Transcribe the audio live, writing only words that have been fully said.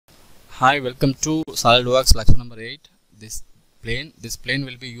Hi, welcome to SolidWorks lecture number 8. This plane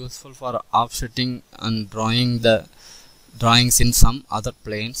will be useful for offsetting and drawing the drawings in some other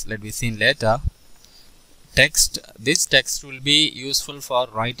planes. Let me see later. This text will be useful for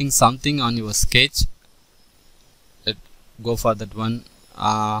writing something on your sketch. Let's go for that one.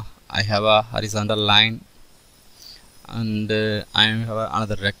 I have a horizontal line and I have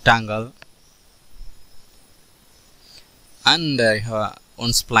another rectangle and I have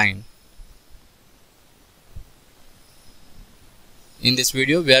one spline. In this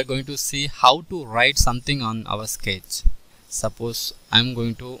video we are going to see how to write something on our sketch. Suppose I am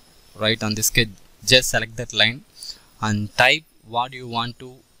going to write on this sketch. Just select that line and type what you want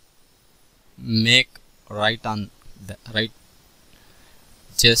to make right on the right.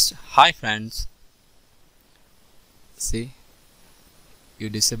 Just hi friends. See, you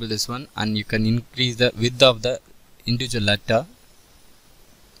disable this one and you can increase the width of the individual letter.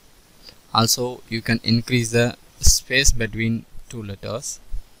 Also you can increase the space between two letters.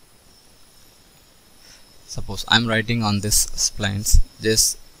 Suppose I'm writing on this splines.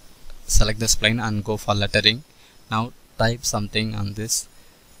 Just select the spline and go for lettering. Now type something on this.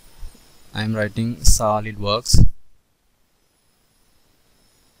 I'm writing SolidWorks.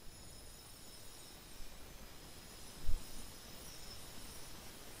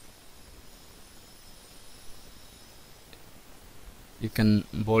 You can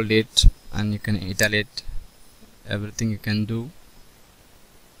bold it and you can italic, everything you can do.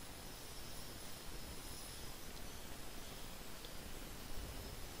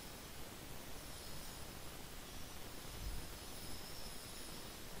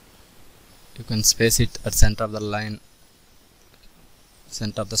 You can space it at center of the line,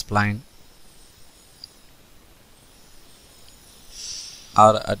 center of the spline,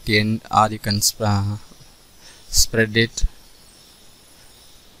 or at the end, or you can spread it.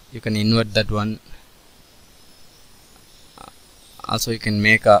 You can invert that one. Also you can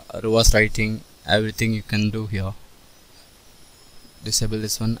make a reverse writing. Everything you can do here. Disable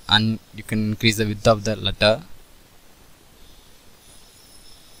this one and you can increase the width of the letter.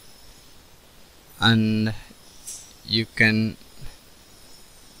 And you can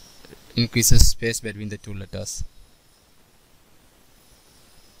increase the space between the two letters.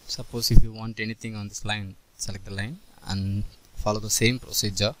 Suppose if you want anything on this line, select the line and follow the same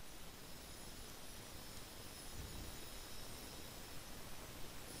procedure.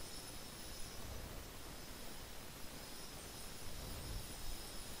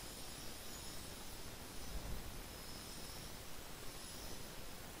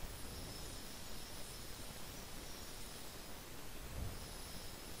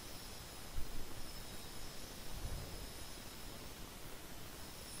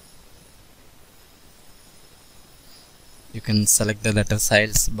 You can select the letter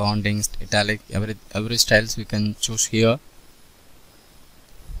styles, boundings, italic, every styles you can choose here.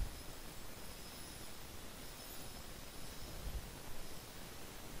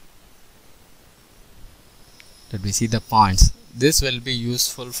 Let me see the points. This will be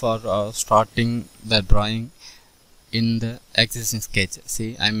useful for starting the drawing in the existing sketch.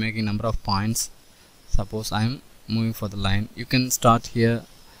 See, I am making number of points. Suppose I am moving for the line. You can start here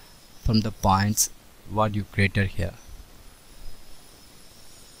from the points what you created here.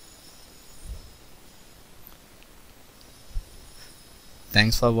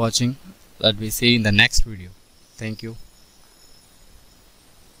 Thanks for watching. Let me see in the next video. Thank you.